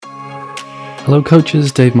Hello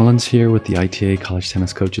coaches, Dave Mullins here with the ITA College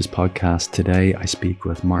Tennis Coaches Podcast. Today I speak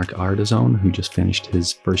with Mark Ardizone, who just finished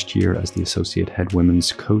his first year as the Associate Head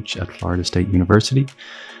Women's Coach at Florida State University.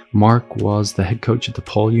 Mark was the head coach at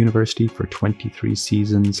DePaul University for 23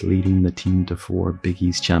 seasons, leading the team to 4 Big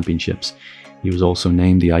East championships. He was also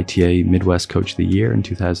named the ITA Midwest Coach of the Year in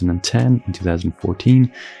 2010 and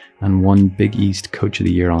 2014, and won Big East Coach of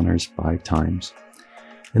the Year honors 5 times.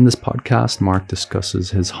 In this podcast, Mark discusses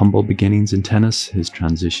his humble beginnings in tennis, his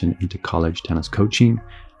transition into college tennis coaching,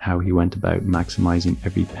 how he went about maximizing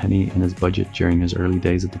every penny in his budget during his early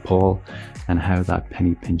days at DePaul, and how that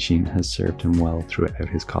penny pinching has served him well throughout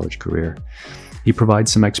his college career. He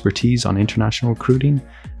provides some expertise on international recruiting,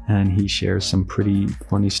 and he shares some pretty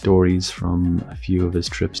funny stories from a few of his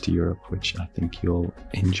trips to Europe, which I think you'll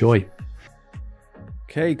enjoy.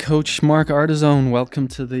 Okay, Coach Mark Ardizone, welcome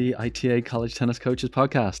to the ITA College Tennis Coaches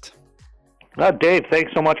Podcast. Dave,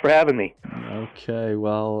 thanks so much for having me. Okay,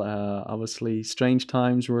 well, obviously strange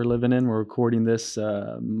times we're living in. We're recording this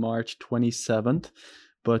March 27th,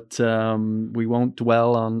 but we won't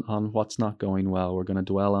dwell on what's not going well. We're going to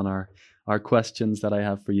dwell on our questions that I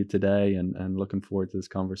have for you today and looking forward to this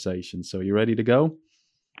conversation. So you ready to go?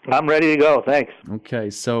 I'm ready to go. Thanks. Okay,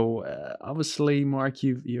 so obviously, Mark,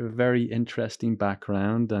 you have a very interesting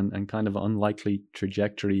background and kind of unlikely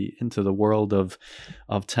trajectory into the world of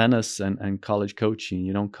tennis and college coaching.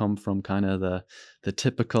 You don't come from kind of the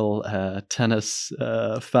typical tennis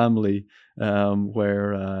family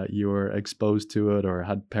where you were exposed to it or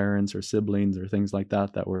had parents or siblings or things like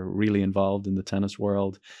that were really involved in the tennis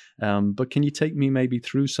world. But can you take me maybe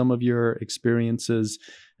through some of your experiences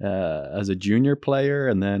as a junior player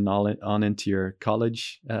and then on into your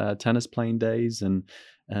college tennis playing days and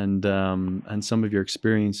some of your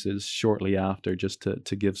experiences shortly after, just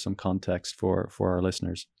to give some context for our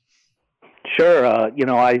listeners? Sure.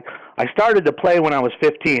 I started to play when I was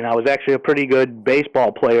 15. I was actually a pretty good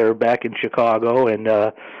baseball player back in Chicago, and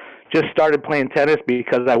just started playing tennis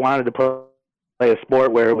because I wanted to play a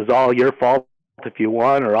sport where it was all your fault if you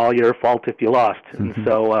won or all your fault if you lost. And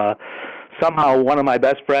so somehow one of my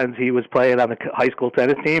best friends, he was playing on the high school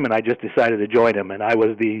tennis team, and I just decided to join him. And I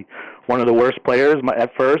was one of the worst players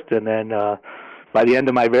at first, and then by the end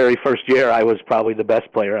of my very first year, I was probably the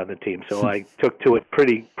best player on the team. So I took to it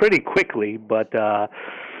pretty quickly. But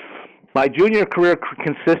my junior career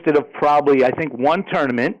consisted of probably, I think, one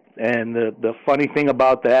tournament. And the funny thing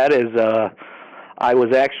about that is I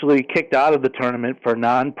was actually kicked out of the tournament for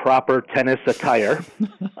non-proper tennis attire.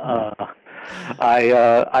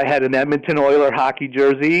 I had an Edmonton Oilers hockey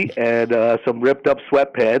jersey and some ripped up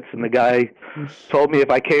sweatpants, and the guy told me if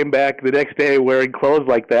I came back the next day wearing clothes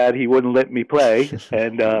like that, he wouldn't let me play.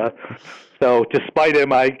 And so to spite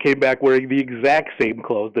him, I came back wearing the exact same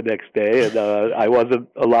clothes the next day, and I wasn't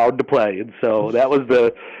allowed to play. And so that was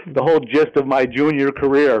the whole gist of my junior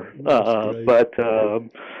career.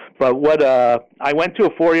 But what I went to a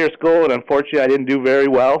 4-year school, and unfortunately, I didn't do very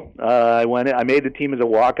well. I made the team as a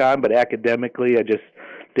walk-on, but academically, I just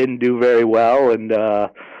didn't do very well. And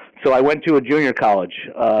so I went to a junior college,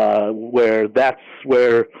 where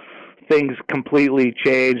things completely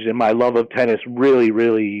changed, and my love of tennis really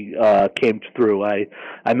came through. I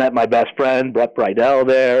met my best friend Brett Bridell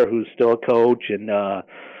there, who's still a coach, and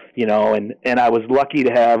and I was lucky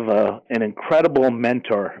to have an incredible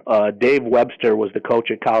mentor. Dave Webster was the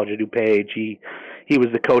coach at College of DuPage. He was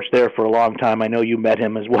the coach there for a long time. I know you met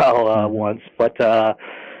him as well once, but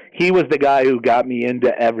he was the guy who got me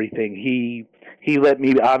into everything. He let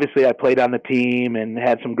me, obviously I played on the team and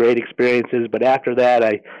had some great experiences, but after that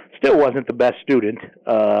I still wasn't the best student.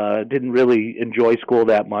 Didn't really enjoy school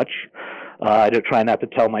that much. I try not to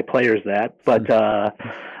tell my players that, but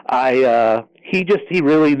he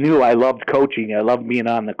really knew I loved coaching. I loved being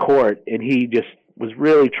on the court, and he just was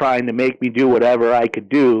really trying to make me do whatever I could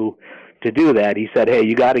do to do that. He said, hey,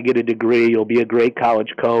 you got to get a degree. You'll be a great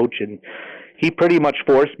college coach. And he pretty much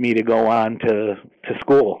forced me to go on to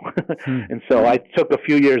school. And so I took a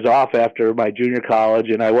few years off after my junior college,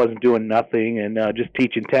 and I wasn't doing nothing and just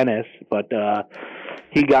teaching tennis. But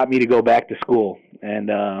he got me to go back to school.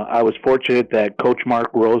 And I was fortunate that Coach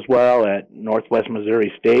Mark Rosewell at Northwest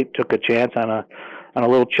Missouri State took a chance on a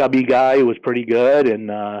little chubby guy who was pretty good.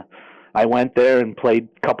 And I went there and played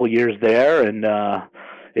a couple years there, and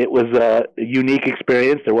it was a unique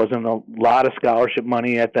experience. There wasn't a lot of scholarship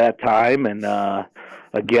money at that time, and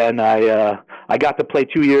again, I got to play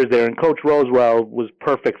 2 years there, and Coach Rosewell was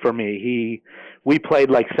perfect for me. We played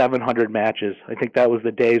like 700 matches. I think that was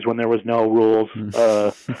the days when there was no rules,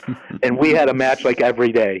 and we had a match like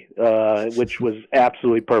every day, which was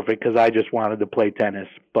absolutely perfect because I just wanted to play tennis.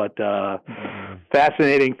 But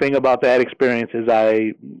fascinating thing about that experience is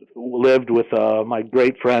I lived with my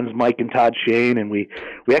great friends Mike and Todd Shane, and we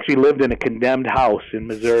actually lived in a condemned house in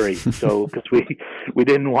Missouri, so because we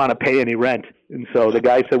didn't want to pay any rent, and so the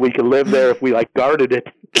guy said we could live there if we like guarded it.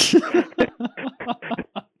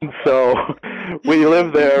 So we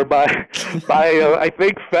lived there by I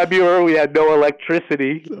think February we had no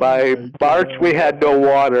electricity. By March we had no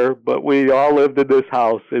water, but we all lived in this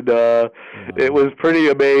house, and it was pretty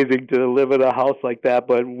amazing to live in a house like that.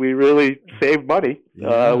 But we really saved money.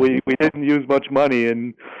 We didn't use much money,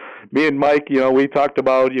 and me and Mike, we talked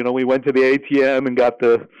about, we went to the ATM and got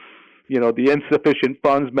the insufficient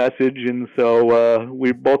funds message, and so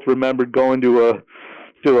we both remembered going to a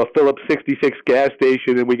Phillips 66 gas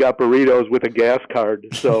station, and we got burritos with a gas card.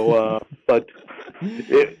 So, but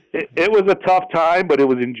it was a tough time, but it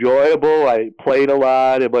was enjoyable. I played a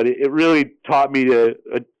lot, but it really taught me to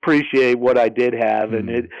appreciate what I did have,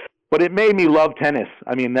 but it made me love tennis.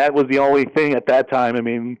 I mean, that was the only thing at that time. I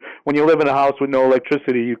mean, when you live in a house with no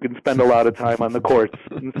electricity, you can spend a lot of time on the courts.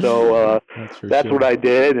 And so that's what I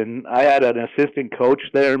did. And I had an assistant coach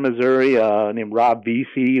there in Missouri named Rob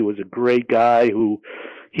Vesey. He was a great guy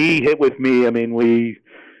he hit with me. I mean, we,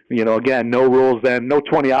 again, no rules then, no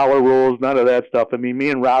 20-hour rules, none of that stuff. I mean, me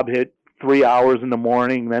and Rob hit 3 hours in the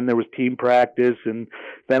morning, then there was team practice, and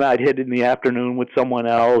then I'd hit in the afternoon with someone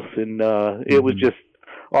else, and it was just,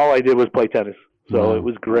 all I did was play tennis. So It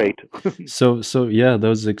was great. So yeah,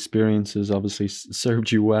 those experiences obviously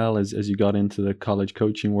served you well as you got into the college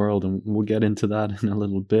coaching world, and we'll get into that in a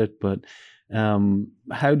little bit. But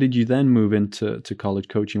how did you then move into college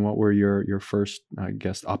coaching? What were your first, I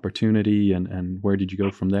guess, opportunity, and where did you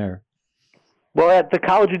go from there? Well, at the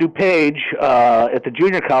College of DuPage, at the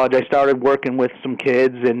junior college, I started working with some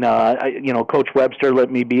kids, and Coach Webster let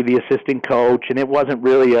me be the assistant coach, and it wasn't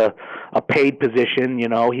really a paid position.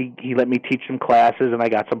 He let me teach some classes, and I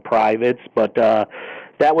got some privates, but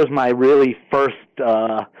that was my really first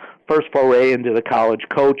foray into the college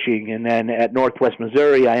coaching. And then at Northwest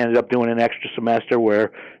Missouri, I ended up doing an extra semester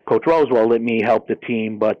where Coach Rosewell let me help the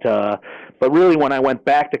team. But really, when I went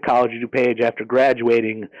back to College of DuPage after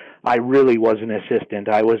graduating, I really was an assistant.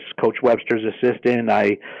 I was Coach Webster's assistant.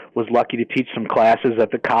 I was lucky to teach some classes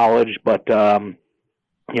at the college, but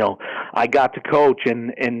I got to coach,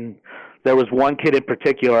 and there was one kid in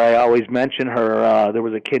particular, I always mention her. There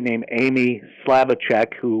was a kid named Amy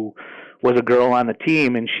Slavacek who was a girl on the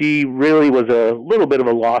team, and she really was a little bit of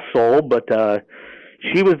a lost soul, but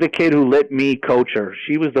she was the kid who let me coach her.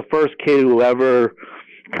 She was the first kid who ever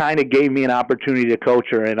kind of gave me an opportunity to coach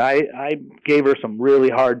her, and I gave her some really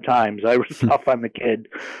hard times. I was tough on the kid,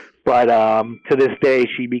 but to this day,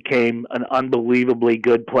 she became an unbelievably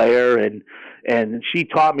good player, and she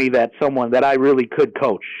taught me that I really could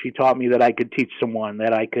coach. She taught me that I could teach someone,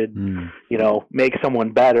 that I could, make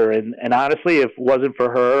someone better. And honestly, if it wasn't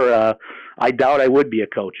for her, I doubt I would be a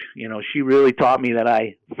coach. She really taught me that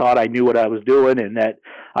I thought I knew what I was doing, and that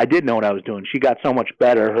I did know what I was doing. She got so much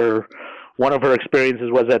better. One of her experiences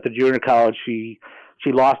was at the junior college. She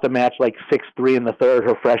lost a match like 6-3 in the third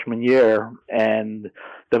her freshman year, and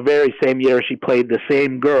the very same year she played the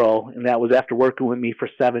same girl, and that was after working with me for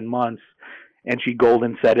 7 months. And she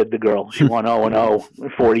golden setted the girl. She won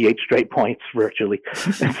 0-0, 48 straight points virtually.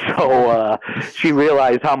 And so she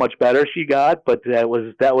realized how much better she got, but that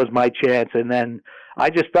was my chance. And then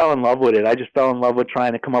I just fell in love with it. I just fell in love with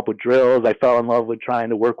trying to come up with drills. I fell in love with trying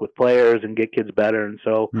to work with players and get kids better. And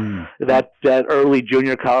so that early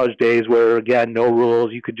junior college days where, again, no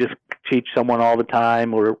rules, you could just teach someone all the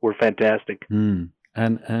time were fantastic.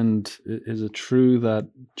 And is it true that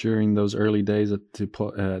during those early days at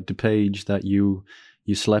DuPage that you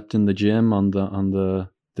slept in the gym on the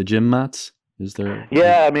gym mats? Is there?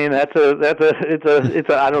 Yeah, I mean it's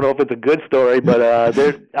a I don't know if it's a good story, but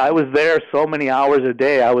I was there so many hours a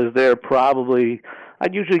day. I was there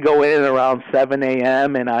I'd usually go in around 7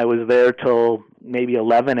 a.m. and I was there till maybe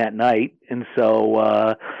 11 at night, and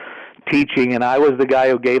so. Teaching, and I was the guy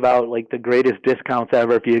who gave out like the greatest discounts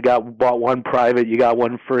ever. If you bought one private, you got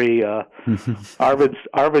one free. Arvid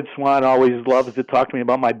Swan always loves to talk to me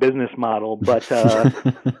about my business model, but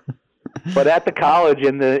but at the college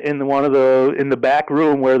in the back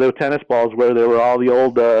room where the tennis balls were, there were all the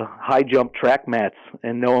old high jump track mats,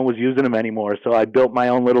 and no one was using them anymore. So I built my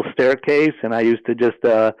own little staircase, and I used to just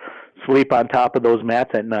sleep on top of those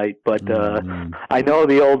mats at night. But I know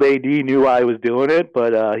the old AD knew I was doing it,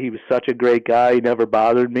 but he was such a great guy. He never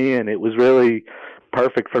bothered me, and it was really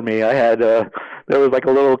perfect for me. I had there was like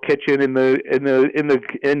a little kitchen in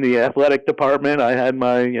the athletic department. I had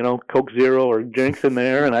my Coke Zero or drinks in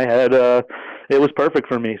there, and I had it was perfect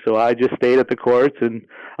for me. So I just stayed at the courts, and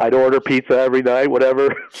I'd order pizza every night,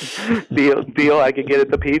 whatever deal I could get at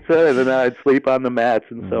the pizza, and then I'd sleep on the mats.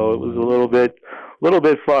 And so it was a little bit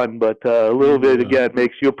fun, but a little bit again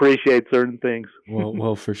makes you appreciate certain things.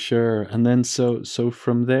 Well, for sure. And then so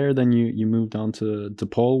from there, then you moved on to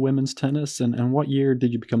DePaul women's tennis, and what year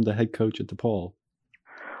did you become the head coach at DePaul?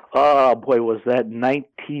 Oh boy, was that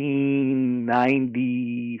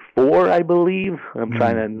 1994? I believe. I'm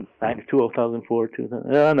trying to 92, 2004,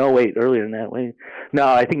 2000. No, wait, earlier than that. Wait, no,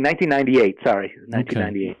 I think 1998. Sorry,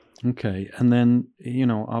 1998. Okay, and then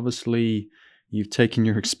obviously you've taken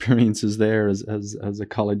your experiences there as a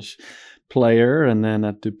college player, and then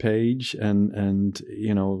at DuPage, and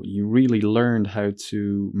you really learned how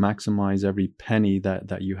to maximize every penny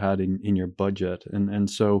that you had in your budget, and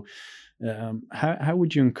so. How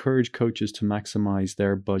would you encourage coaches to maximize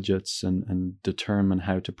their budgets and determine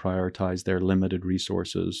how to prioritize their limited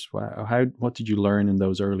resources? What did you learn in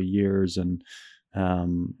those early years, and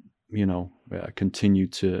continue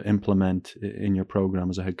to implement in your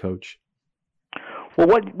program as a head coach? Well,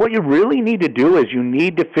 what you really need to do is you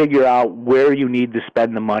need to figure out where you need to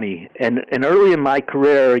spend the money. And early in my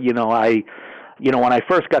career, when I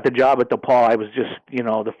first got the job at DePaul, I was just,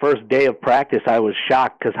 the first day of practice, I was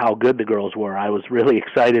shocked because how good the girls were. I was really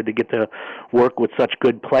excited to get to work with such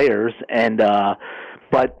good players. And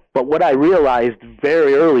but what I realized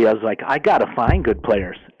very early, I was like, I got to find good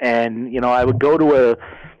players. And, I would go to a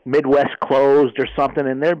Midwest closed or something,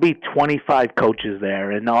 and there'd be 25 coaches there,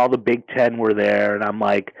 and all the Big Ten were there. And I'm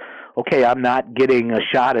like, okay, I'm not getting a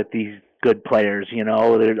shot at these good players.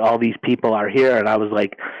 All these people are here. And I was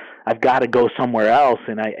like, I've got to go somewhere else.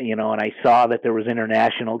 And I saw that there was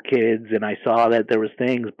international kids, and I saw that there was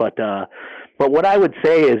things, but what I would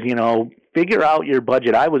say is, figure out your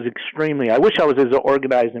budget. I wish I was as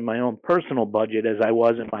organized in my own personal budget as I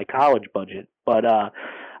was in my college budget, but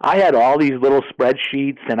I had all these little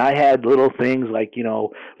spreadsheets, and I had little things like,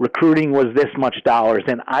 recruiting was this much dollars,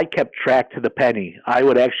 and I kept track to the penny. I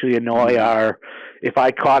would actually annoy if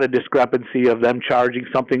I caught a discrepancy of them charging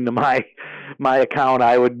something to my account,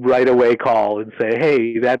 I would right away call and say,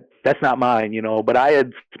 hey, that's not mine, but I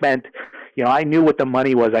had spent, I knew what the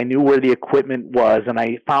money was. I knew where the equipment was, and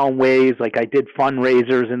I found ways, like I did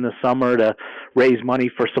fundraisers in the summer to raise money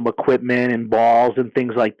for some equipment and balls and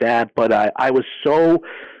things like that. But I was so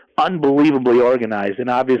unbelievably organized, and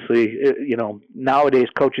obviously, nowadays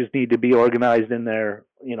coaches need to be organized in their,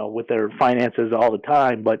 with their finances all the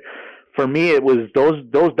time. But for me, it was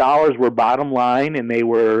those dollars were bottom line, and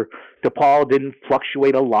DePaul didn't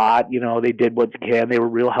fluctuate a lot. They did what they can. They were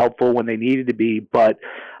real helpful when they needed to be, but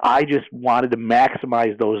I just wanted to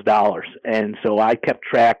maximize those dollars. And so I kept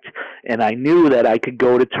track, and I knew that I could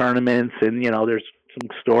go to tournaments, and, there's some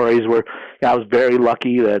stories where I was very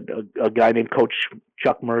lucky that a guy named Coach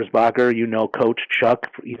Chuck Merzbacher, Coach Chuck,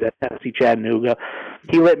 he's at Tennessee Chattanooga.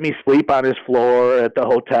 He let me sleep on his floor at the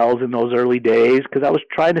hotels in those early days because I was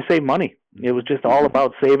trying to save money. It was just all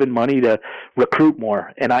about saving money to recruit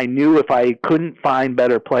more. And I knew if I couldn't find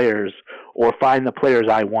better players or find the players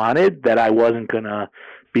I wanted, that I wasn't going to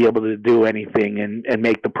be able to do anything and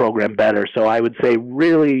make the program better. So I would say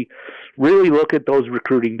really look at those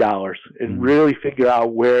recruiting dollars and really figure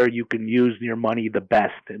out where you can use your money the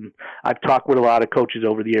best. And I've talked with a lot of coaches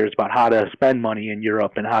over the years about how to spend money in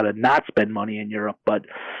Europe and how to not spend money in Europe, but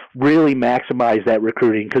really maximize that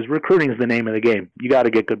recruiting, because recruiting is the name of the game. You got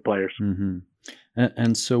to get good players. Mm-hmm.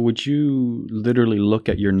 And so would you literally look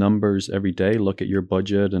at your numbers every day, look at your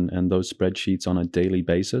budget and those spreadsheets on a daily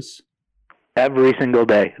basis? Every single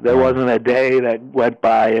day. There wasn't a day that went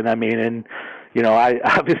by. And I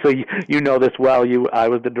obviously, this well, I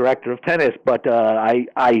was the director of tennis, but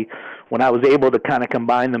when I was able to kind of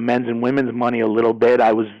combine the men's and women's money a little bit,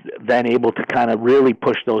 I was then able to kind of really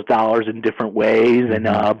push those dollars in different ways. And,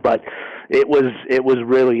 but it was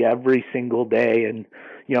really every single day. And,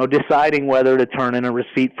 deciding whether to turn in a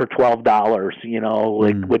receipt for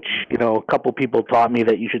 $12, which, a couple people taught me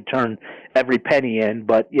that you should turn every penny in.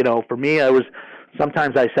 But, for me,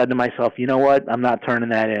 sometimes I said to myself, you know what, I'm not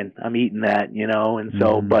turning that in. I'm eating that, and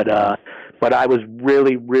so, but I was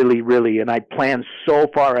really, and I planned so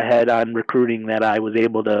far ahead on recruiting that I was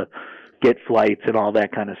able to get flights and all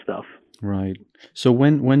that kind of stuff. Right. So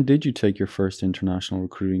when did you take your first international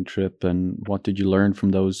recruiting trip, and what did you learn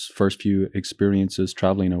from those first few experiences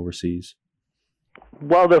traveling overseas?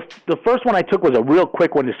 Well, the first one I took was a real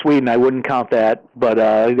quick one to Sweden. I wouldn't count that, but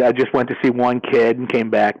I just went to see one kid and came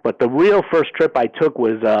back. But the real first trip I took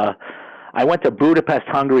was I went to Budapest,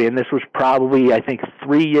 Hungary, and this was probably, I think,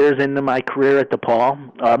 3 years into my career at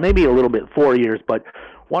DePaul, maybe a little bit, 4 years. But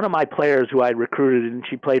one of my players who I recruited, and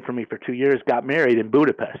she played for me for 2 years, got married in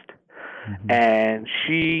Budapest. Mm-hmm. And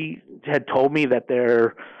she had told me that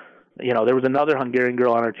there was another Hungarian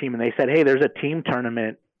girl on our team, and they said, hey, there's a team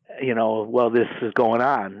tournament. This is going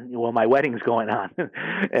on. Well, my wedding's going on.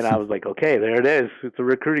 And I was like, okay, there it is. It's a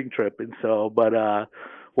recruiting trip. And so, but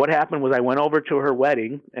what happened was I went over to her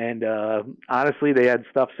wedding, and honestly, they had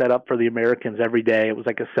stuff set up for the Americans every day. It was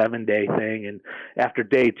like a 7-day thing. And after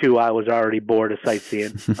day 2, I was already bored of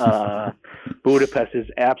sightseeing. Budapest is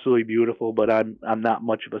absolutely beautiful, but I'm not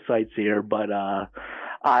much of a sightseer. But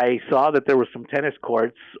I saw that there were some tennis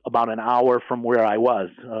courts about an hour from where I was,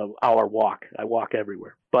 hour walk. I walk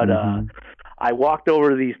everywhere. But I walked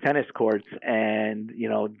over to these tennis courts, and,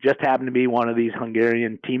 just happened to be one of these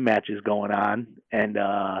Hungarian team matches going on. And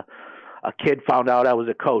a kid found out I was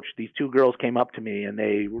a coach. These 2 girls came up to me, and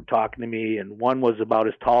they were talking to me, and one was about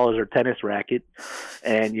as tall as her tennis racket.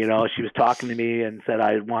 And, she was talking to me and said,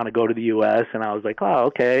 I want to go to the U.S. And I was like, oh,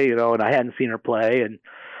 okay, and I hadn't seen her play.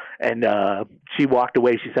 And she walked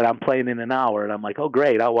away. She said, I'm playing in an hour. And I'm like, oh,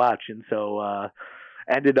 great, I'll watch. And so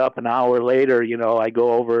ended up an hour later, I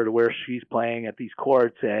go over to where she's playing at these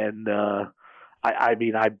courts, and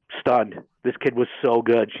I'm stunned. This kid was so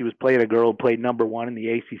good. She was playing a girl who played number 1 in the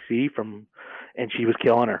ACC and she was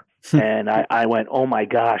killing her. And I went, oh my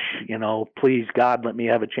gosh, please God, let me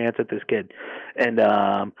have a chance at this kid. And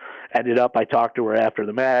ended up, I talked to her after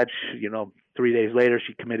the match. 3 days later,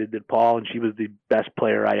 she committed to DePaul, and she was the best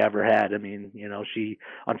player I ever had. I mean, she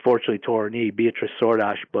unfortunately tore her knee, Beatrice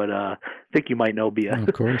Sordash, but I think you might know Bia.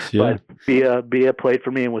 Of course, yeah. But Bia played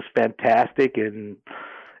for me and was fantastic. And,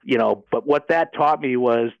 but what that taught me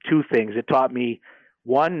was 2 things. It taught me,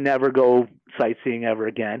 one, never go sightseeing ever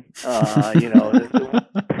again.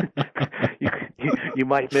 You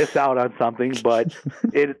might miss out on something, but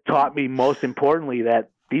it taught me most importantly that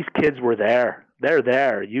these kids were there. They're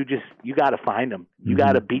there. You got to find them. You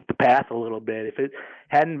got to beat the path a little bit. If it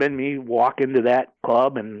hadn't been me walking to that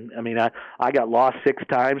club, and I mean, I got lost 6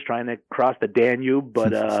 times trying to cross the Danube,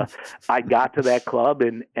 but I got to that club,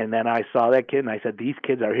 and then I saw that kid, and I said, these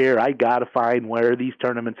kids are here. I got to find where these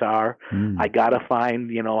tournaments are. I got to find,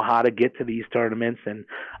 how to get to these tournaments, and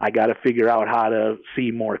I got to figure out how to see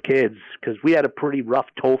more kids, because we had a pretty rough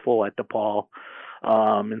TOEFL at DePaul.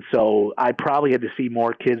 And so I probably had to see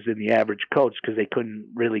more kids than the average coach because they couldn't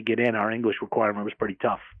really get in. Our English requirement was pretty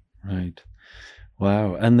tough. Right.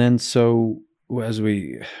 Wow. And then so as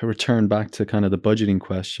we return back to kind of the budgeting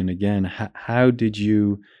question again, how did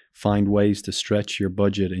you find ways to stretch your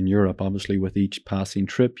budget in Europe? Obviously, with each passing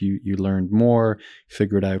trip, you learned more,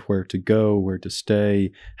 figured out where to go, where to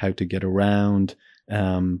stay, how to get around.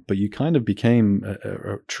 But you kind of became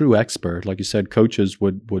a true expert. Like you said, coaches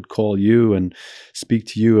would call you and speak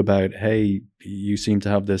to you about, hey, you seem to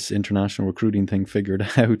have this international recruiting thing figured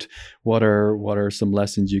out. What are some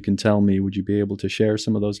lessons you can tell me? Would you be able to share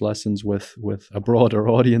some of those lessons with a broader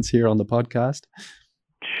audience here on the podcast?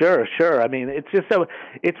 Sure. I mean,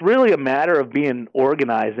 it's really a matter of being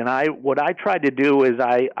organized. And what I tried to do is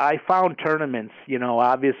I found tournaments,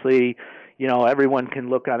 obviously, everyone can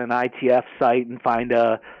look on an ITF site and find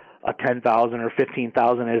a 10,000 or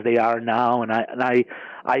 15,000 as they are now. And I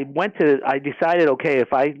decided, okay,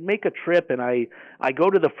 if I make a trip and I go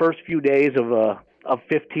to the first few days of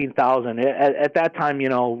 15,000, at that time,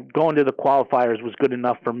 going to the qualifiers was good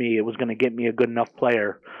enough for me. It was going to get me a good enough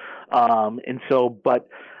player. But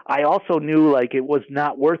I also knew like it was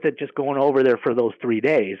not worth it just going over there for those 3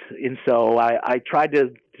 days. And so I tried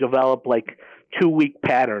to develop like 2-week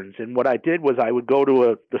patterns. And what I did was I would go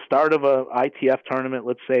to the start of a ITF tournament,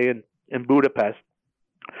 let's say in Budapest,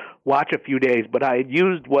 watch a few days, but I had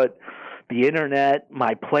used what the internet,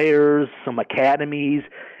 my players, some academies,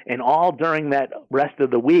 and all during that rest of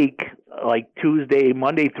the week, like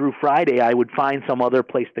Monday through Friday, I would find some other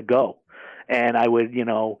place to go. And I would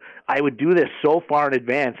do this so far in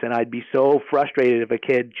advance, and I'd be so frustrated if a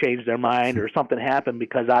kid changed their mind or something happened,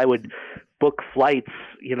 because I would book flights,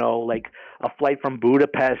 like a flight from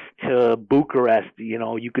Budapest to Bucharest,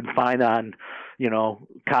 you could find on,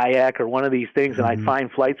 Kayak or one of these things, and I'd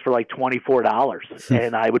find flights for like $24,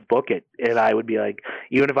 and I would book it, and I would be like,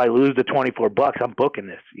 even if I lose the $24, I'm booking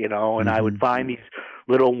this, and I would find these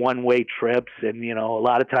little one-way trips, and, a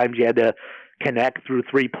lot of times you had to connect through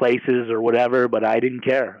 3 places or whatever, but I didn't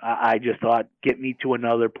care. I just thought, get me to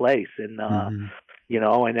another place. And,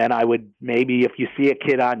 and then I would, maybe if you see a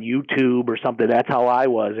kid on YouTube or something, that's how I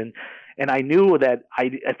was. And I knew that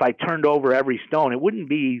if I turned over every stone, it wouldn't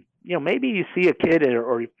be, maybe you see a kid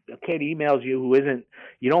or a kid emails you who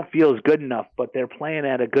you don't feel is good enough, but they're playing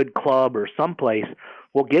at a good club or someplace.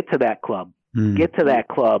 Well, get to that club. Get to that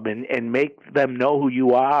club and make them know who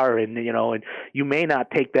you are. And you may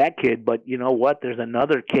not take that kid, but you know what? There's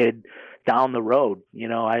another kid down the road.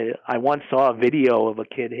 I once saw a video of a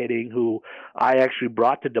kid hitting who I actually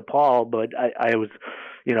brought to DePaul, but I was,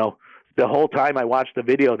 the whole time I watched the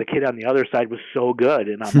video, the kid on the other side was so good.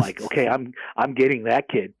 And I'm like, okay, I'm getting that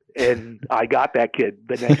kid. And I got that kid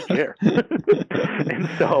the next year. And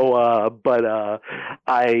so,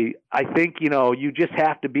 I think, you just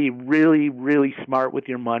have to be really, really smart with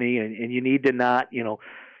your money, and you need to not,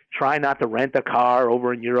 try not to rent a car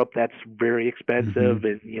over in Europe. That's very expensive.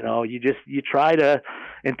 And, you try to,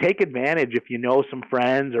 and take advantage. If you know some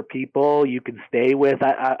friends or people you can stay with.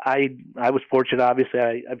 I was fortunate, obviously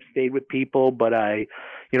I've stayed with people, but I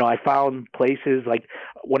found places like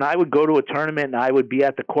when I would go to a tournament and I would be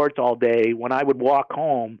at the courts all day, when I would walk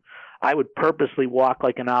home, I would purposely walk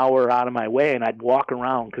like an hour out of my way, and I'd walk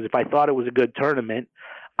around, because if I thought it was a good tournament,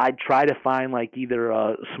 I'd try to find like either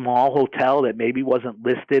a small hotel that maybe wasn't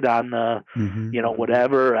listed on the,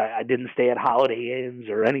 whatever. I didn't stay at Holiday Inns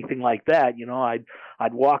or anything like that.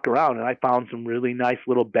 I'd walk around, and I found some really nice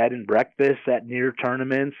little bed and breakfasts at near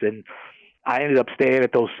tournaments, and I ended up staying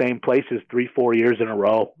at those same places 3-4 years in a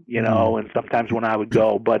row, and sometimes when I would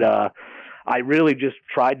go, but I really just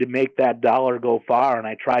tried to make that dollar go far, and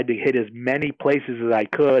I tried to hit as many places as I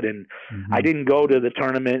could. And I didn't go to the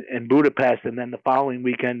tournament in Budapest, and then the following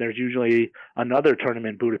weekend there's usually another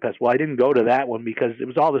tournament in Budapest. Well, I didn't go to that one because it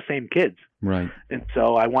was all the same kids. Right. And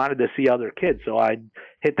so I wanted to see other kids. So I'd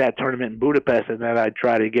hit that tournament in Budapest, and then I'd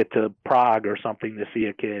try to get to Prague or something to see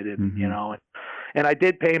a kid. And, and I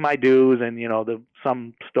did pay my dues, and,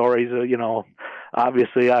 some stories,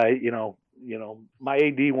 obviously my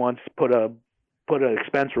AD once put an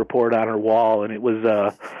expense report on her wall, and it was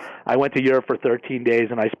I went to Europe for 13 days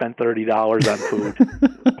and I spent $30 on food.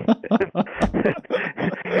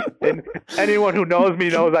 And anyone who knows me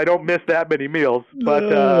knows I don't miss that many meals. But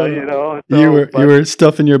you were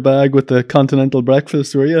stuffing your bag with the continental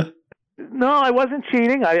breakfast, were you? No, I wasn't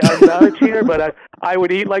cheating. I'm not a cheater, but I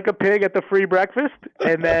would eat like a pig at the free breakfast.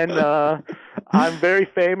 And then I'm very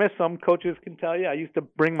famous. Some coaches can tell you I used to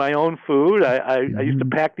bring my own food. I used to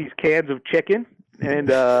pack these cans of chicken,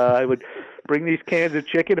 and I would bring these cans of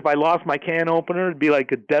chicken. If I lost my can opener, it'd be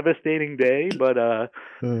like a devastating day. But I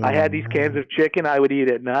had these cans of chicken I would eat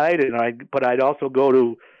at night, and I'd also go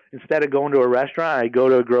to, instead of going to a restaurant, I'd go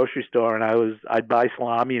to a grocery store, and I'd buy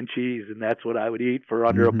salami and cheese, and that's what I would eat for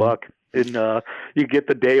under $1. And you get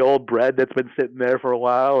the day-old bread that's been sitting there for a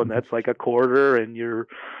while, and that's like a quarter, and you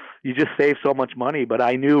just save so much money. But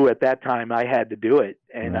I knew at that time I had to do it,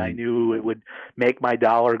 and I knew it would make my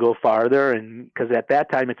dollar go farther. And because at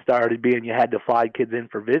that time it started being you had to fly kids in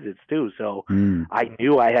for visits too, so I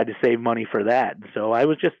knew I had to save money for that. So I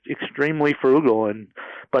was just extremely frugal,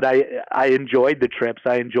 but I enjoyed the trips.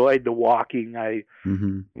 I enjoyed the walking. I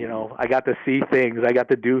got to see things. I got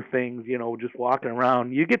to do things. Just walking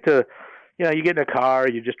around. You get to. You get in a car,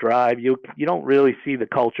 you just drive. You don't really see the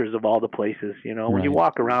cultures of all the places. When you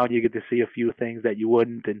walk around, you get to see a few things that you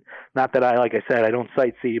wouldn't. And not that like I said, I don't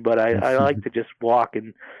sightsee, but I like to just walk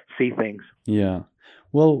and see things. Yeah.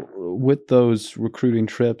 Well, with those recruiting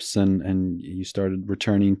trips and you started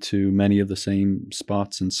returning to many of the same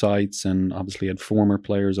spots and sites, and obviously had former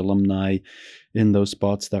players, alumni in those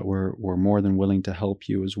spots that were more than willing to help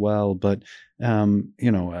you as well. But,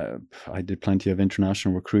 I did plenty of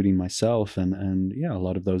international recruiting myself, and a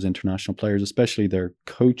lot of those international players, especially their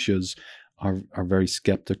coaches, are very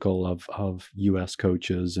skeptical of US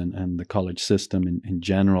coaches and the college system in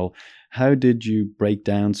general. How did you break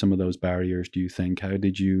down some of those barriers, do you think? How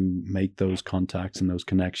did you make those contacts and those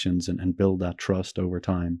connections and build that trust over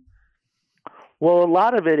time? Well, a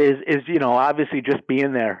lot of it is obviously just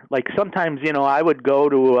being there. Like sometimes, I would go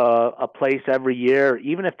to a place every year,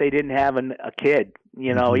 even if they didn't have a kid,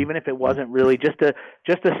 even if it wasn't really just to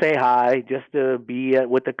say hi, just to be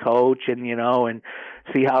with the coach and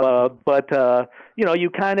see how. You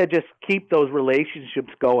kind of just keep those relationships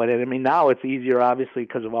going. And I mean, now it's easier, obviously,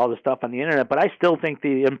 because of all the stuff on the internet. But I still think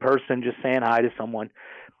the in person, just saying hi to someone.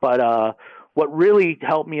 But what really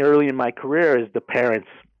helped me early in my career is the parents.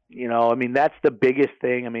 That's the biggest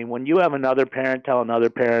thing. I mean, when you have another parent tell another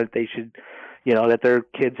parent they should, that their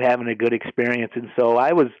kid's having a good experience. And so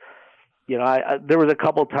I was, there was a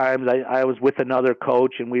couple times I was with another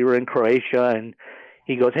coach and we were in Croatia, and,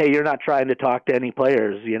 he goes, "Hey, you're not trying to talk to any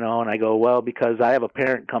players, you know?" And I go, "Well, because I have a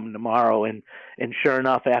parent coming tomorrow." And sure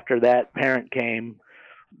enough, after that parent came,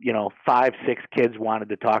 5, 6 kids wanted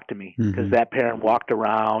to talk to me because Mm-hmm. that parent walked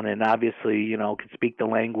around and obviously, could speak the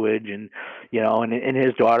language, and, and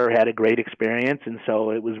his daughter had a great experience. And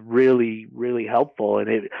so it was really, really helpful.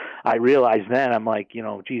 And I realized then, I'm like,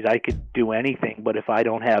 geez, I could do anything, but if I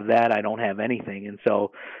don't have that, I don't have anything. And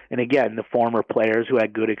so, and again, the former players who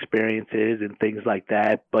had good experiences and things like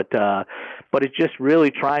that, but it's just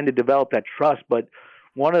really trying to develop that trust. But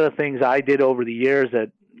one of the things I did over the years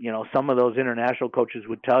that, some of those international coaches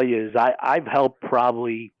would tell you is I've helped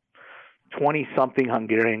probably 20-something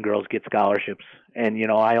Hungarian girls get scholarships. And,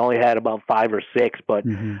 I only had about 5 or 6, but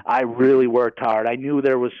Mm-hmm. I really worked hard. I knew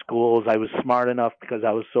there was schools. I was smart enough because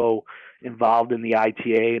I was so involved in the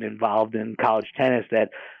ITA and involved in college tennis that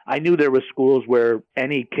I knew there were schools where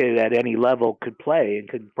any kid at any level could play and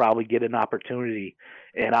could probably get an opportunity.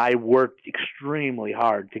 And I worked extremely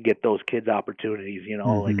hard to get those kids opportunities.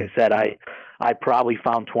 Like Mm-hmm. I said, I probably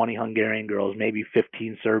found 20 Hungarian girls, maybe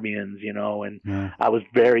 15 Serbians, and Yeah. I was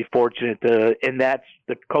very fortunate and that's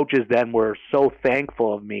the coaches then were so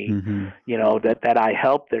thankful of me, Mm-hmm. that I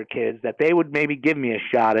helped their kids, that they would maybe give me a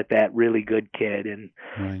shot at that really good kid. And,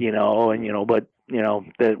 Right. but,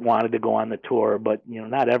 that wanted to go on the tour, but,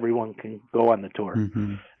 not everyone can go on the tour.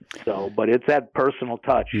 Mm-hmm. So, but it's that personal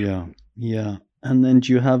touch. Yeah. Yeah. And then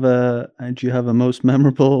do you have a most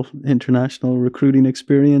memorable international recruiting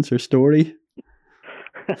experience or story?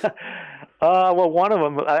 Well, one of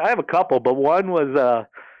them, I have a couple, but one was,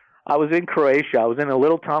 I was in Croatia. I was in a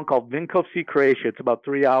little town called Vinkovci, Croatia. It's about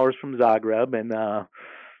 3 hours from Zagreb. And, I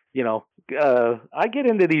get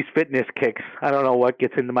into these fitness kicks. I don't know what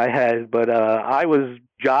gets into my head, but I was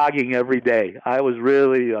jogging every day. I was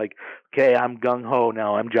really like, okay, I'm gung ho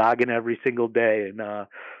now. I'm jogging every single day. And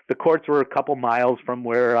the courts were a couple miles from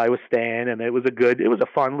where I was staying, and it was a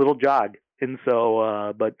fun little jog. And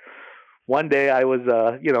so, but one day I was,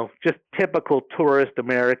 just typical tourist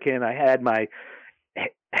American. I had my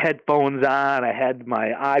headphones on. I had my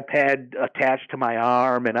iPad attached to my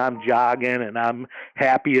arm, and I'm jogging, and I'm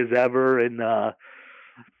happy as ever. And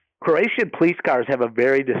Croatian police cars have a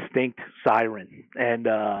very distinct siren, and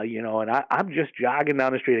and I'm just jogging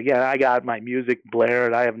down the street. Again, I got my music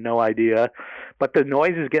blared. I have no idea, but the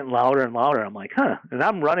noise is getting louder and louder. I'm like, huh, and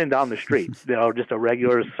I'm running down the street, just a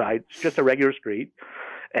regular street,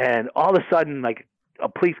 and all of a sudden, like a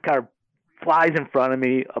police car flies in front of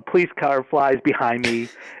me, a police car flies behind me,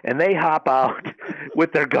 and they hop out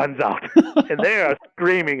with their guns out, and they are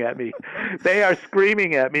screaming at me. They are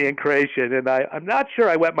screaming at me in Croatian, and I'm not sure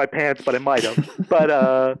I wet my pants, but I might have. But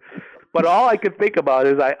all I could think about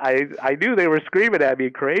is I knew they were screaming at me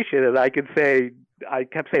in Croatian, and I kept saying,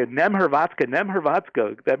 Nem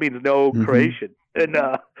Hrvatska. That means no Mm-hmm. Croatian.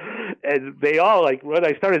 And they all, like, when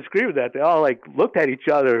I started screaming that, they all like looked at each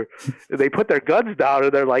other, and they put their guns down,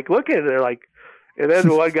 and they're like looking, and they're like, and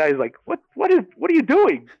then one guy's like, what are you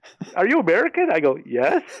doing? Are you American? I go,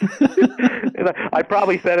 yes. And I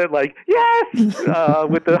probably said it like, yes,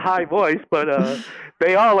 with the high voice, but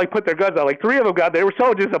they all like put their guns out. Like 3 of them they were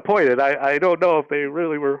so disappointed. I don't know if they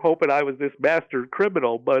really were hoping I was this master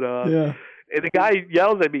criminal, but Yeah. and the guy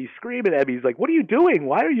yells at me, screaming at me. He's like, what are you doing?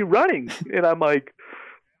 Why are you running? And I'm like,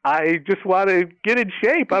 I just want to get in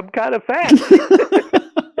shape. I'm kind of fat.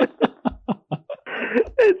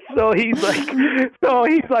 And so he's like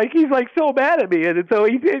so mad at me, and so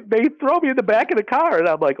they throw me in the back of the car, and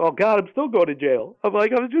I'm like, oh God, I'm still going to jail. I'm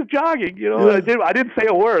like, I was just jogging, Yeah. I didn't say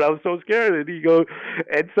a word. I was so scared. And he goes,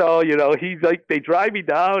 and so he's like, they drive me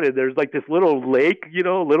down, and there's like this little lake, and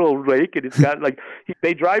it's got like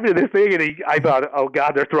they drive me to this thing, and I thought, oh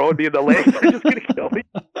God, they're throwing me in the lake. They're just gonna kill me.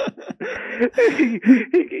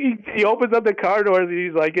 He opens up the car doors, and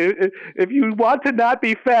he's like, if you want to not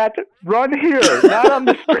be fat, run here, not on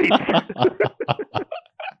the streets.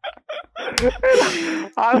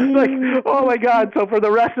 I was like, oh my God. So for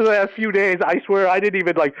the rest of the last few days, I swear I didn't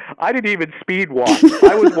even speed walk.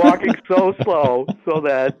 I was walking so slow so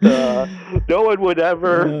that no one would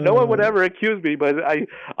ever accuse me. But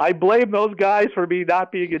I blame those guys for me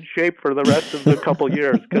not being in shape for the rest of the couple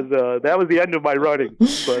years, because that was the end of my running.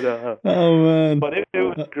 But Oh man. but it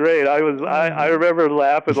was great. I remember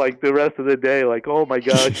laughing like the rest of the day, like, oh my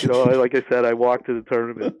gosh, like I said, I walked to the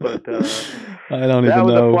tournament. But I don't that even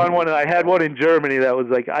was know. a fun one. And I had one in Germany that was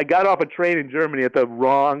like, I got off a train in Germany at the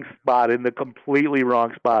wrong spot, in the completely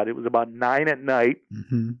wrong spot. It was about 9 at night.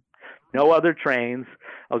 Mm-hmm. No other trains.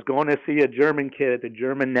 I was going to see a German kid at the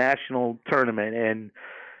German national tournament, and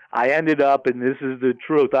I ended up, and this is the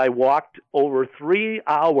truth, I walked over 3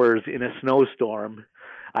 hours in a snowstorm.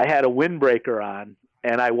 I had a windbreaker on,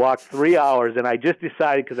 and I walked 3 hours, and I just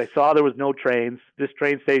decided, because I saw there was no trains. This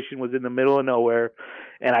train station was in the middle of nowhere,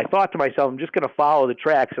 and I thought to myself, I'm just going to follow the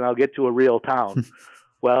tracks and I'll get to a real town.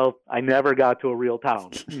 Well, I never got to a real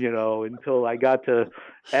town, until I got to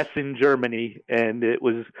Essen, Germany, and it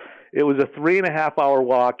was a 3.5 hour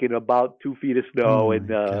walk in about 2 feet of snow,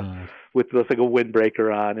 and with just like a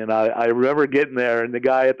windbreaker on. And I remember getting there, and the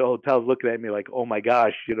guy at the hotel was looking at me like, "Oh my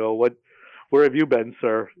gosh, where have you been,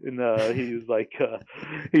 sir?" And he was like,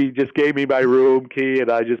 he just gave me my room key,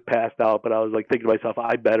 and I just passed out. But I was like thinking to myself,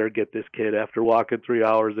 I better get this kid after walking 3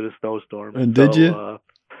 hours in a snowstorm. And did you?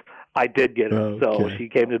 I did get her. Okay. So she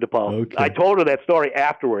came to DePaul. Okay. I told her that story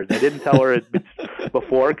afterwards. I didn't tell her it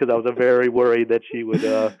before, because I was very worried that she would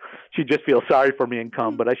she'd just feel sorry for me and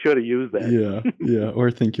come, but I should have used that. Yeah, or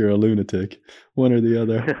think you're a lunatic, one or the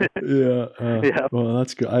other. Yeah. Well,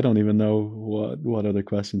 that's good. I don't even know what other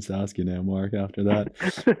questions to ask you now, Mark, after that.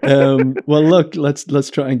 Well, look, let's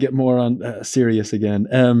try and get more on serious again.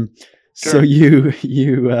 Sure. So you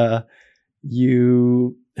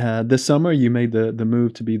this summer you made the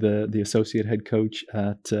move to be the associate head coach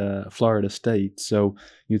at Florida State. So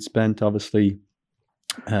you'd spent obviously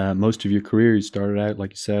most of your career. You started out,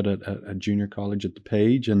 like you said, at junior college at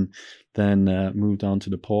DePage, and then moved on to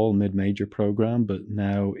DePaul mid-major program, but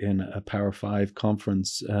now in a Power 5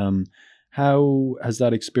 conference. How has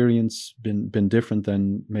that experience been different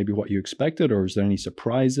than maybe what you expected, or is there any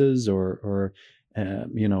surprises, or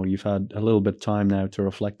you've had a little bit of time now to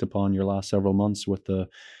reflect upon your last several months with the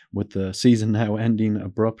season now ending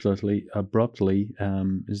abruptly.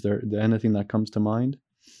 Is there anything that comes to mind?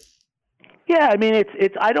 Yeah, I mean,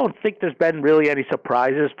 it's. I don't think there's been really any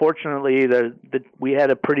surprises. Fortunately, we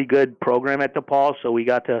had a pretty good program at DePaul, so we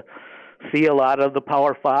got to see a lot of the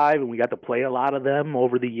Power 5, and we got to play a lot of them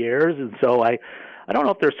over the years. And so I don't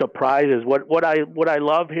know if there's surprises. What I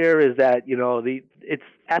love here is that it's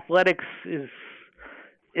athletics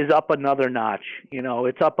is up another notch.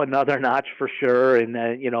 It's up another notch for sure, and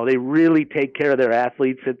they really take care of their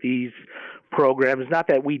athletes at these programs. Not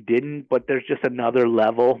that we didn't, but there's just another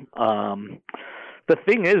level. The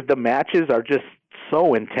thing is, the matches are just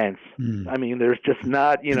so intense. I mean, there's just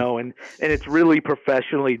not, and it's really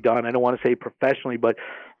professionally done. I don't want to say professionally, but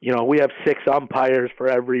we have 6 umpires for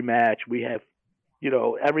every match. We have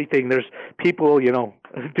everything. There's people,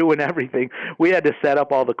 doing everything. We had to set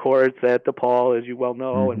up all the courts at DePaul, as you well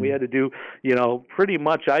know, and we had to do, pretty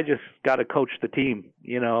much I just got to coach the team,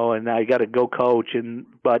 and I got to go coach.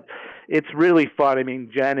 But it's really fun. I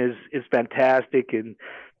mean, Jen is fantastic, and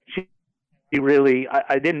she really,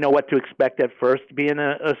 I didn't know what to expect at first being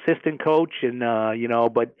an assistant coach, and,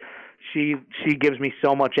 but she gives me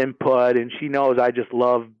so much input, and she knows I just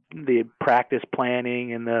love the practice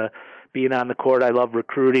planning and the being on the court. I love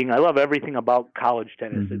recruiting. I love everything about college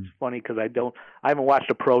tennis. It's funny because I haven't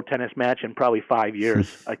watched a pro tennis match in probably 5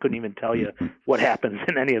 years. I couldn't even tell you what happens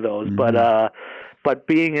in any of those. But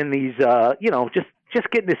being in these,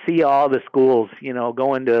 just getting to see all the schools,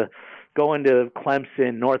 going to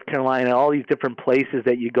Clemson, North Carolina, all these different places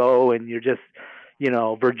that you go, and you're just,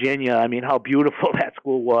 Virginia, I mean, how beautiful that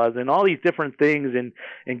school was, and all these different things,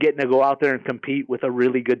 and getting to go out there and compete with a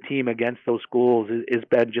really good team against those schools has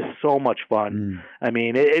been just so much fun. I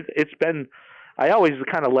mean, it's been, I always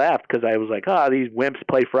kind of laughed because I was like, these wimps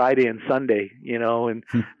play Friday and Sunday, and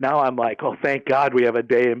now I'm like, oh, thank God we have a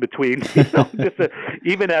day in between,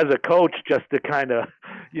 even as a coach, just to kind of,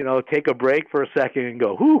 take a break for a second and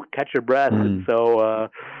go, whoo, catch your breath. And so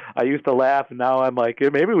I used to laugh, and now I'm like,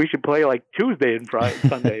 maybe we should play like Tuesday and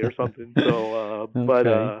Sunday or something. So,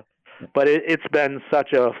 okay. But it's been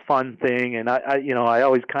such a fun thing, and I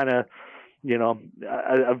always kind of,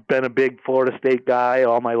 I've been a big Florida State guy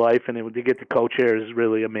all my life, and to get to coach here is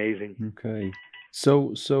really amazing. Okay.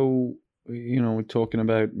 So we're talking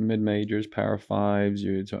about mid-majors, Power 5s,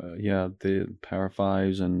 the Power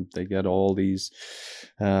 5s, and they get all these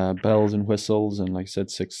bells and whistles, and like I said,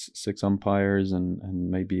 six umpires, and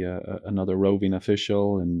maybe another roving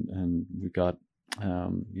official, and we've got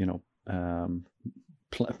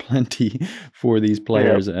plenty for these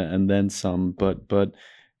players, and then some. But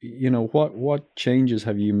what changes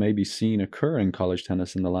have you maybe seen occur in college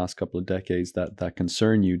tennis in the last couple of decades that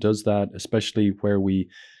concern you? Does that, especially where we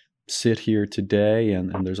sit here today,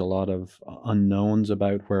 and there's a lot of unknowns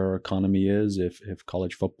about where our economy is, if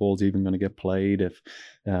college football is even going to get played, if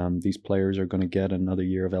these players are going to get another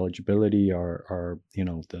year of eligibility, or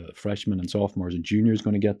the freshmen and sophomores and juniors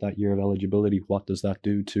going to get that year of eligibility? What does that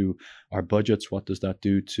do to our budgets? What does that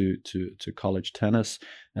do to college tennis?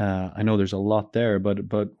 I know there's a lot there,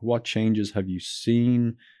 but what changes have you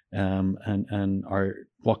seen, and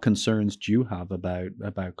what concerns do you have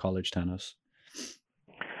about college tennis?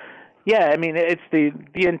 Yeah, I mean, it's the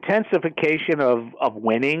intensification of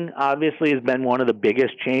winning. Obviously, has been one of the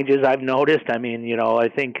biggest changes I've noticed. I mean, I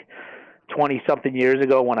think 20 something years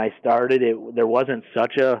ago when I started, there wasn't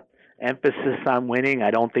such a emphasis on winning. I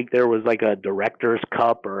don't think there was like a director's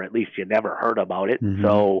cup, or at least you never heard about it. Mm-hmm.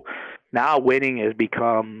 So now winning has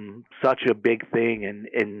become such a big thing,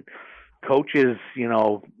 and coaches,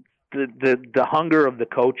 the hunger of the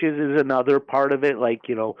coaches is another part of it. Like,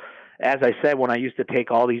 as I said, when I used to take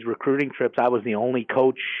all these recruiting trips, I was the only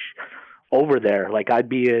coach over there. Like, I'd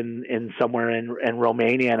be in somewhere in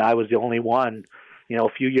Romania, and I was the only one. A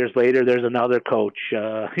few years later, there's another coach.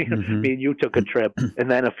 Mm-hmm. Me and you took a trip, and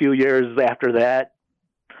then a few years after that,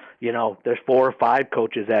 there's 4 or 5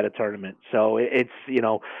 coaches at a tournament. So it's,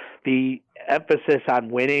 the emphasis on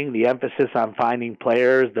winning, the emphasis on finding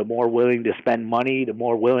players, the more willing to spend money, the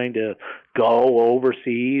more willing to go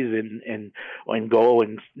overseas and go,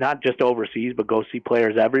 and not just overseas, but go see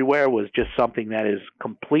players everywhere, was just something that has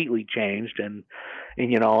completely changed. And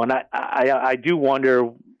I do wonder,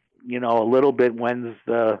 a little bit,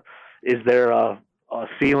 is there a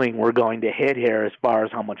ceiling we're going to hit here as far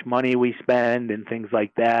as how much money we spend and things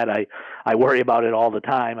like that. I worry about it all the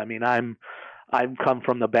time. I mean, I've come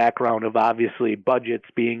from the background of obviously budgets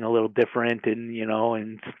being a little different, and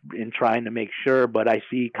and trying to make sure, but I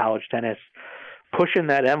see college tennis pushing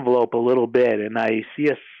that envelope a little bit, and I see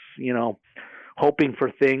us, hoping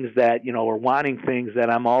for things that, or wanting things that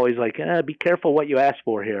I'm always like, be careful what you ask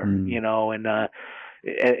for here, and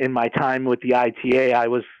in my time with the ITA, I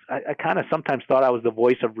kind of sometimes thought I was the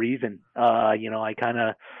voice of reason. I kind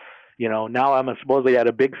of, now I'm supposedly at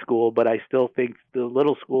a big school, but I still think the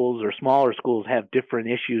little schools or smaller schools have different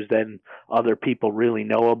issues than other people really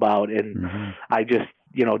know about. And I just,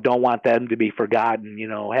 don't want them to be forgotten.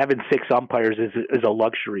 Having 6 umpires is a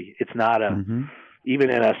luxury. It's not a,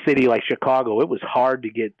 even in a city like Chicago, it was hard to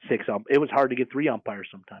get 6 it was hard to get 3 umpires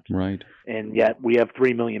sometimes. Right. And yet we have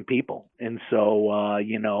 3 million people. And so,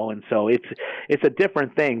 and so it's a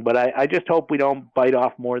different thing, but I just hope we don't bite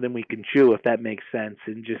off more than we can chew, if that makes sense.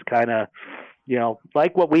 And just kind of,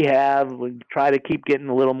 like what we have, we try to keep getting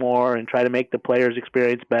a little more and try to make the players'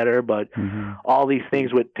 experience better. But all these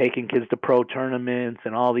things with taking kids to pro tournaments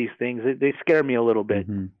and all these things, they scare me a little bit.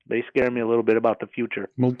 They scare me a little bit about the future.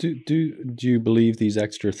 Well, do you believe these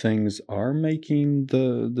extra things are making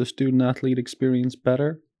the student athlete experience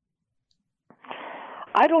better?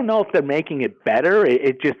 I don't know if they're making it better.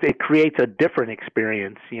 It creates a different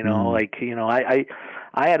experience. I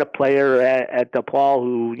had a player at DePaul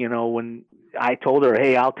who, when I told her,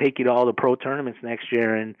 hey, I'll take you to all the pro tournaments next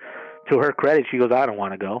year, and to her credit, she goes, I don't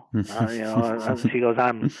want to go. She goes,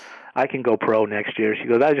 I can go pro next year. She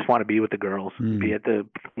goes, I just want to be with the girls, be at the,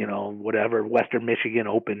 whatever, Western Michigan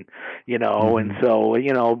Open, and so,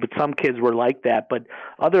 but some kids were like that, but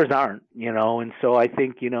others aren't, and so I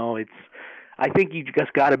think, I think you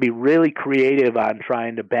just got to be really creative on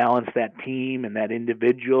trying to balance that team and that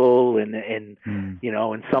individual and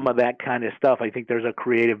and some of that kind of stuff. I think there's a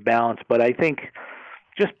creative balance, but I think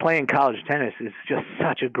just playing college tennis is just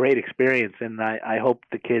such a great experience, and I hope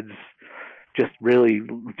the kids just really,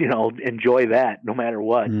 enjoy that no matter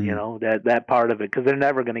what, that part of it, because they're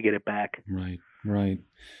never going to get it back. Right.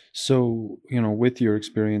 So, with your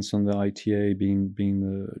experience on the ITA, being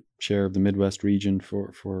the chair of the Midwest region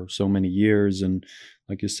for so many years, and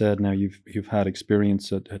like you said, now you've had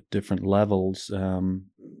experience at different levels.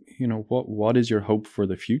 What is your hope for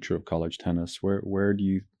the future of college tennis? Where do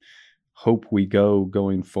you hope we go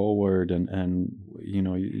going forward? And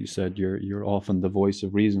you said you're often the voice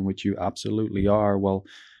of reason, which you absolutely are. Well,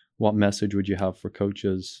 what message would you have for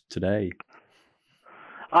coaches today?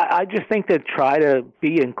 I just think that try to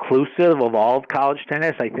be inclusive of all of college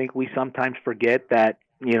tennis. I think we sometimes forget that,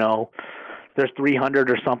 there's 300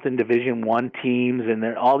 or something Division I teams, and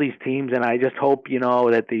there all these teams, and I just hope,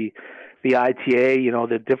 that the ITA,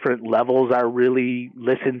 the different levels are really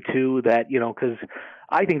listened to, that, because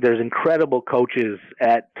I think there's incredible coaches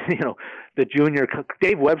at, the junior.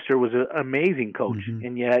 Dave Webster was an amazing coach,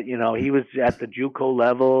 and yet, he was at the JUCO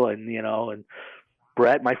level, and, and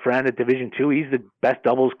Brett, my friend at Division II, he's the best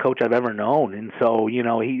doubles coach I've ever known. And so,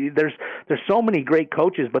 there's so many great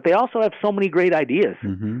coaches, but they also have so many great ideas.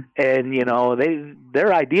 And,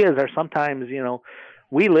 their ideas are sometimes,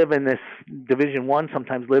 we live in this Division I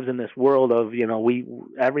sometimes lives in this world of,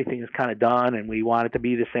 everything is kind of done and we want it to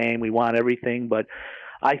be the same. We want everything. But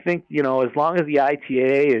I think, as long as the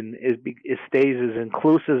ITA it stays as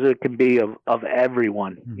inclusive as it can be of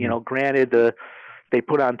everyone, granted they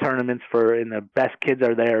put on tournaments and the best kids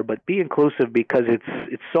are there, but be inclusive, because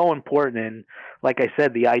it's so important. And like I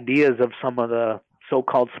said, the ideas of some of the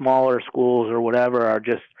so-called smaller schools or whatever are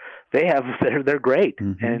just they're great,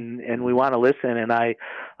 Mm-hmm. and we want to listen. And I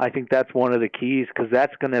think that's one of the keys, because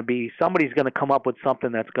that's going to be, somebody's going to come up with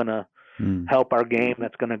something that's going to help our game,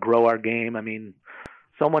 that's going to grow our game. I mean,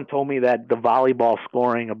 someone told me that the volleyball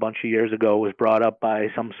scoring a bunch of years ago was brought up by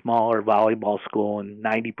some smaller volleyball school, and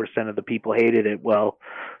 90% of the people hated it. Well,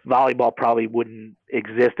 volleyball probably wouldn't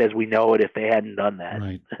exist as we know it if they hadn't done that.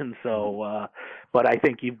 Right. And so, but I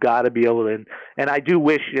think you've got to be able to, and I do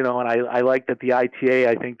wish, and I like that the ITA,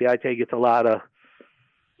 I think the ITA gets a lot of,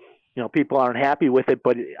 people aren't happy with it,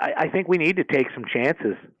 but I think we need to take some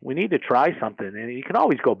chances. We need to try something, and you can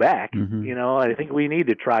always go back. Mm-hmm. I think we need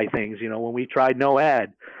to try things. When we tried no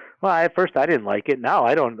ad, well, at first I didn't like it. Now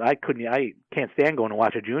I can't stand going to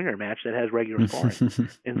watch a junior match that has regular scoring.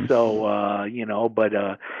 And so, but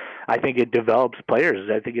I think it develops players.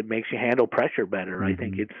 I think it makes you handle pressure better. Mm-hmm. I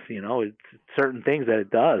think it's certain things that it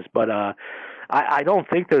does, but I don't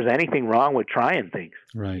think there's anything wrong with trying things.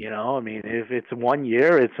 Right. I mean, if it's 1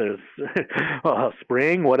 year, it's a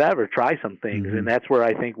spring, whatever, try some things. Mm-hmm. And that's where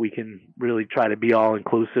I think we can really try to be all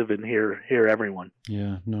inclusive and hear everyone.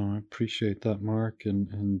 Yeah, no, I appreciate that, Mark,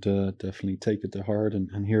 and definitely take it to heart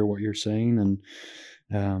and hear what you're saying.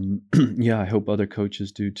 And yeah, I hope other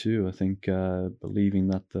coaches do too. I think believing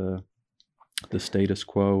that the status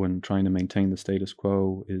quo and trying to maintain the status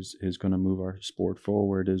quo is going to move our sport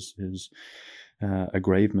forward is a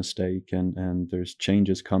grave mistake, and there's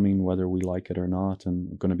changes coming whether we like it or not,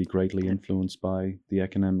 and going to be greatly influenced by the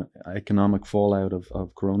economic fallout of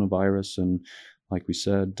coronavirus, and like we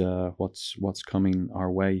said, what's coming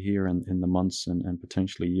our way here in the months and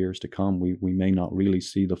potentially years to come. We may not really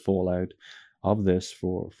see the fallout of this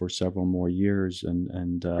for several more years,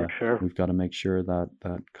 and sure. We've got to make sure that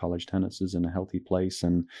college tennis is in a healthy place,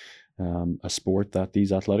 and a sport that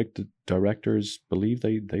these athletic directors believe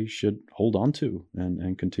they should hold on to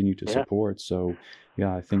and continue to support. So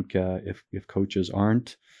yeah, I think if coaches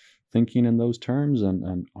aren't thinking in those terms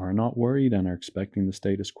and are not worried and are expecting the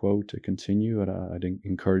status quo to continue, I'd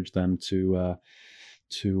encourage them to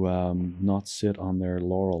not sit on their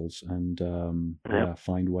laurels and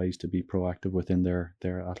find ways to be proactive within their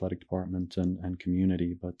athletic department and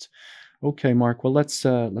community. But okay, Mark, well, let's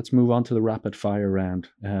move on to the rapid fire round.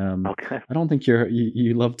 Okay. I don't think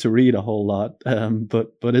you love to read a whole lot,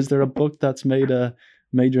 but is there a book that's made a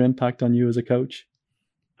major impact on you as a coach?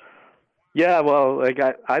 Yeah, well,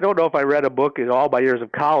 I don't know if I read a book in all my years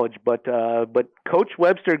of college, but Coach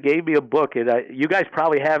Webster gave me a book, and you guys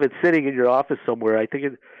probably have it sitting in your office somewhere. I think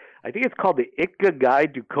it's called The ITKA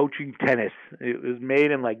Guide to Coaching Tennis. It was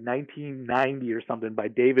made in like 1990 or something by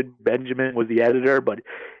David Benjamin was the editor, but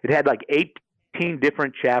it had like 18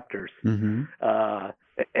 different chapters. Mm-hmm.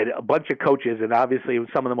 And a bunch of coaches, and obviously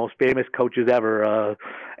some of the most famous coaches ever,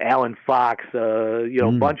 Alan Fox, a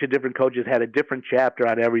bunch of different coaches had a different chapter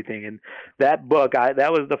on everything. And that book,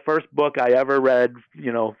 that was the first book I ever read,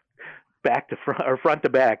 back to front or front to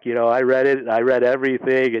back. I read it, I read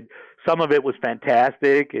everything, and some of it was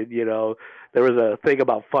fantastic. And, there was a thing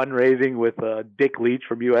about fundraising with Dick Leach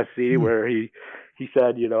from USC where he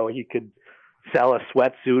said, he could sell a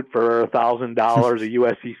sweatsuit for $1,000, a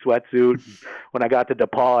USC sweatsuit. When I got to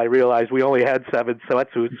DePaul, I realized we only had 7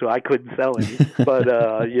 sweatsuits, so I couldn't sell any.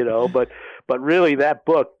 But but really that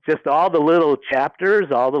book, just all the little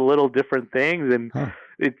chapters, all the little different things, and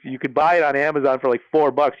you could buy it on Amazon for like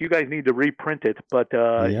 $4. You guys need to reprint it, but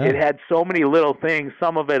it had so many little things.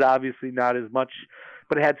 Some of it obviously not as much,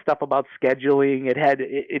 but it had stuff about scheduling.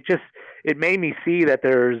 It made me see that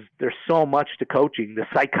there's so much to coaching, the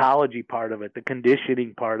psychology part of it, the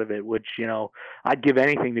conditioning part of it, which, I'd give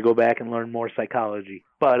anything to go back and learn more psychology.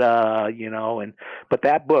 But, but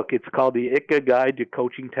that book, it's called The ITKA Guide to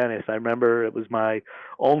Coaching Tennis. I remember it was my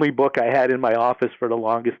only book I had in my office for the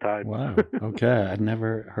longest time. Wow. Okay. I'd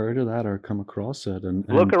never heard of that or come across it. And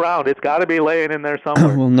look around. It's got to be laying in there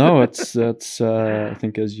somewhere. Well, no, it's I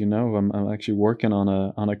think, as you know, I'm actually working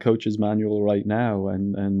on a coach's manual right now,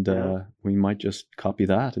 and we might just copy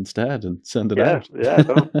that instead and send it out. Yeah.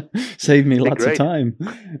 Save me lots of time.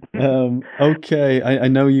 Okay. I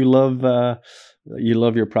know you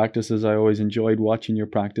love your practices. I always enjoyed watching your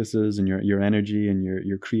practices and your energy and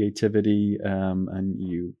your creativity, and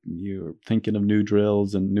you're thinking of new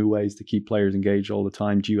drills and new ways to keep players engaged all the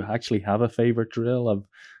time. Do you actually have a favorite drill of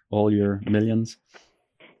all your millions?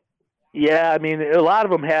 Yeah, I mean, a lot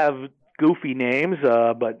of them have goofy names,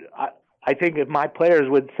 but I think if my players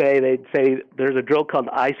would say, they'd say there's a drill called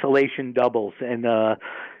isolation doubles, and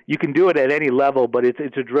you can do it at any level, but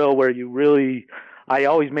it's a drill where you really, I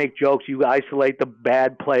always make jokes, you isolate the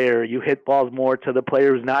bad player, you hit balls more to the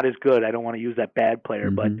player who's not as good. I don't want to use that bad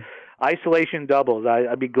player, but isolation doubles.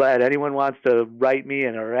 I'd be glad. Anyone wants to write me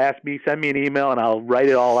or ask me, send me an email, and I'll write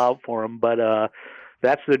it all out for them. But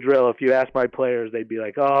that's the drill. If you ask my players, they'd be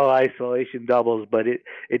like, "Oh, isolation doubles," but it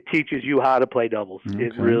teaches you how to play doubles. Okay.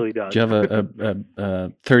 It really does. Do you have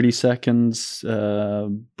a 30 seconds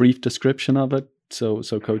brief description of it? So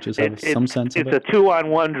coaches have some sense of it? It's a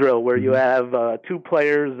 2-on-1 drill where you have two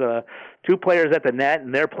players at the net,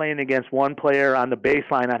 and they're playing against one player on the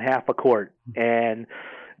baseline on half a court. And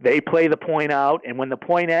they play the point out, and when the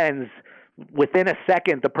point ends, within a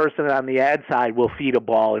second, the person on the ad side will feed a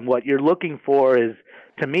ball. And what you're looking for is,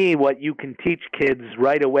 to me, what you can teach kids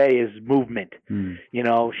right away is movement. You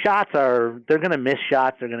know, they're going to miss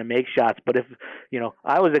shots, they're going to make shots. But if, you know,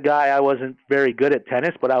 I was a guy, I wasn't very good at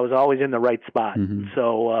tennis, but I was always in the right spot.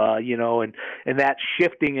 So, you know, and that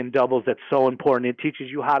shifting in doubles, that's so important. It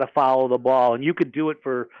teaches you how to follow the ball, and you could do it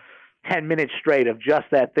for 10 minutes straight of just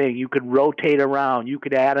that thing. You could rotate around. You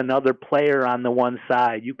could add another player on the one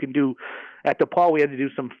side. You can do, at DePaul, we had to do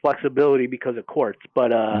some flexibility because of courts,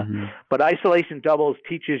 but isolation doubles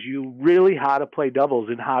teaches you really how to play doubles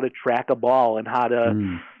and how to track a ball and how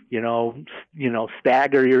to, you know,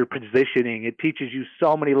 stagger your positioning. It teaches you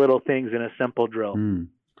so many little things in a simple drill.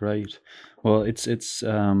 Great. Well, it's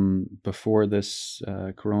before this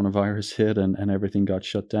coronavirus hit and everything got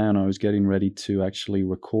shut down, I was getting ready to actually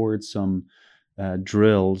record some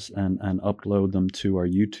drills and upload them to our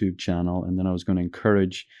YouTube channel, and then I was going to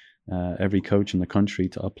encourage every coach in the country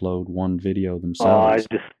to upload one video themselves.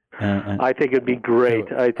 I think it'd be great.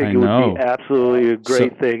 I think it would be absolutely a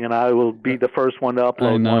great thing, and I will be the first one to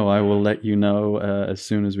upload. I know. I will let you know as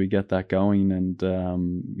soon as we get that going, and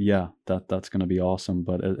that's going to be awesome.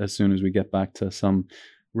 But as soon as we get back to some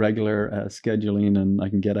regular scheduling and I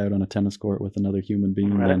can get out on a tennis court with another human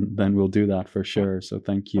being, then we'll do that for sure. So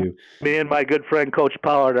thank you. Me and my good friend Coach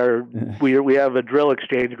Pollard we have a drill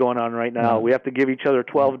exchange going on right now. We have to give each other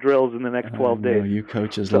 12 drills in the next 12 days. You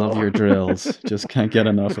coaches love your drills. Just can't get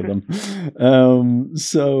enough of them.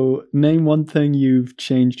 So name one thing you've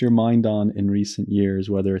changed your mind on in recent years,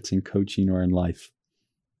 whether it's in coaching or in life.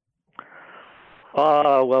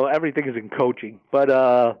 Well, everything is in coaching,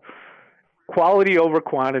 but quality over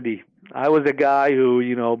quantity. I was a guy who,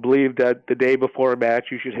 you know, believed that the day before a match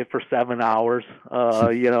you should hit for 7 hours,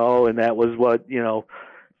 you know, and that was what, you know,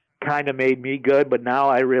 kind of made me good. But now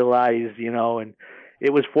I realize, you know, and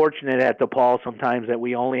it was fortunate at DePaul sometimes that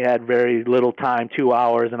we only had very little time, 2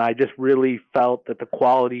 hours, and I just really felt that the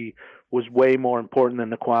quality was way more important than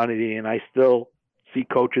the quantity. And I still see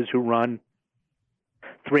coaches who run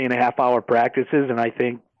 3.5-hour practices, and I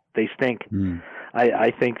think they stink.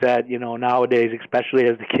 I think that, you know, nowadays, especially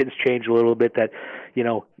as the kids change a little bit, that, you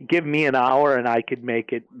know, give me an hour and I could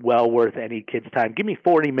make it well worth any kid's time. Give me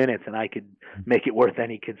 40 minutes and I could make it worth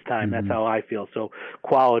any kid's time. That's how I feel. So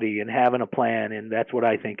quality and having a plan, and that's what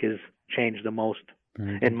I think has changed the most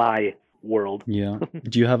in my world. Yeah.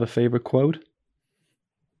 Do you have a favorite quote?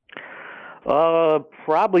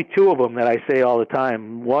 Probably two of them that I say all the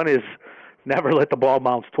time. One is, never let the ball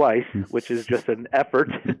bounce twice, which is just an effort.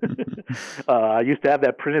 I used to have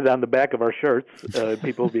that printed on the back of our shirts.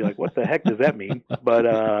 People would be like, what the heck does that mean? But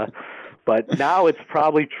now it's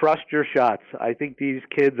probably trust your shots. I think these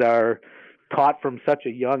kids are taught from such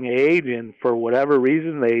a young age, and for whatever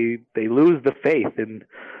reason, they lose the faith. And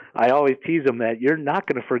I always tease them that you're not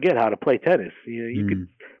going to forget how to play tennis. You know, you could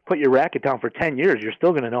put your racket down for 10 years, you're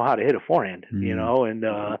still going to know how to hit a forehand, you know, and,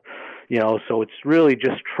 you know, so it's really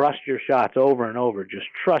just trust your shots over and over. Just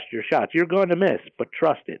trust your shots. You're going to miss, but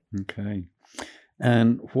trust it. Okay.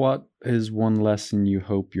 And what is one lesson you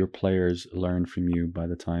hope your players learn from you by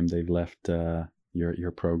the time they've left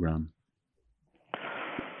your program?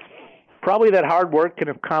 Probably that hard work can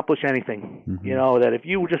accomplish anything. You know, that if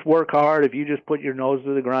you just work hard, if you just put your nose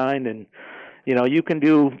to the grind, and you know, you can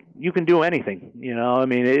do anything. You know, I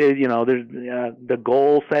mean, you know, there's the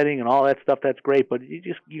goal setting and all that stuff. That's great, but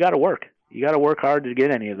you got to work. You got to work hard to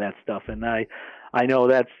get any of that stuff. And I know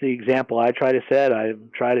that's the example I try to set. I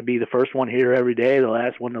try to be the first one here every day, the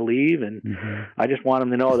last one to leave, and I just want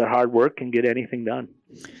them to know that hard work can get anything done.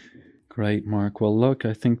 Great, Mark. Well, look,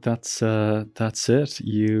 I think that's it.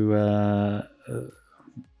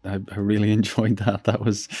 I really enjoyed that. That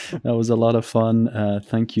was a lot of fun.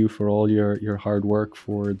 Thank you for all your hard work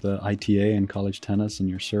for the ITA and college tennis and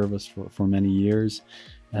your service for many years.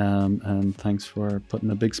 And thanks for putting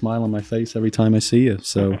a big smile on my face every time I see you.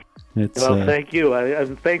 So it's thank you.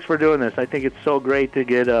 Thanks for doing this. I think it's so great to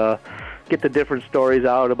get the different stories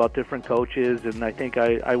out about different coaches, and I think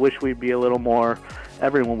I wish we'd be a little more.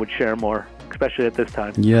 Everyone would share more, especially at this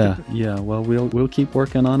time. Yeah. Well, we'll keep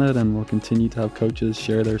working on it, and we'll continue to have coaches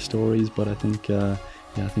share their stories. But I think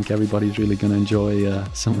I think everybody's really going to enjoy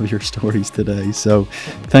some of your stories today. So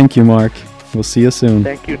thank you, Mark. We'll see you soon.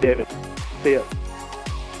 Thank you, David. See you.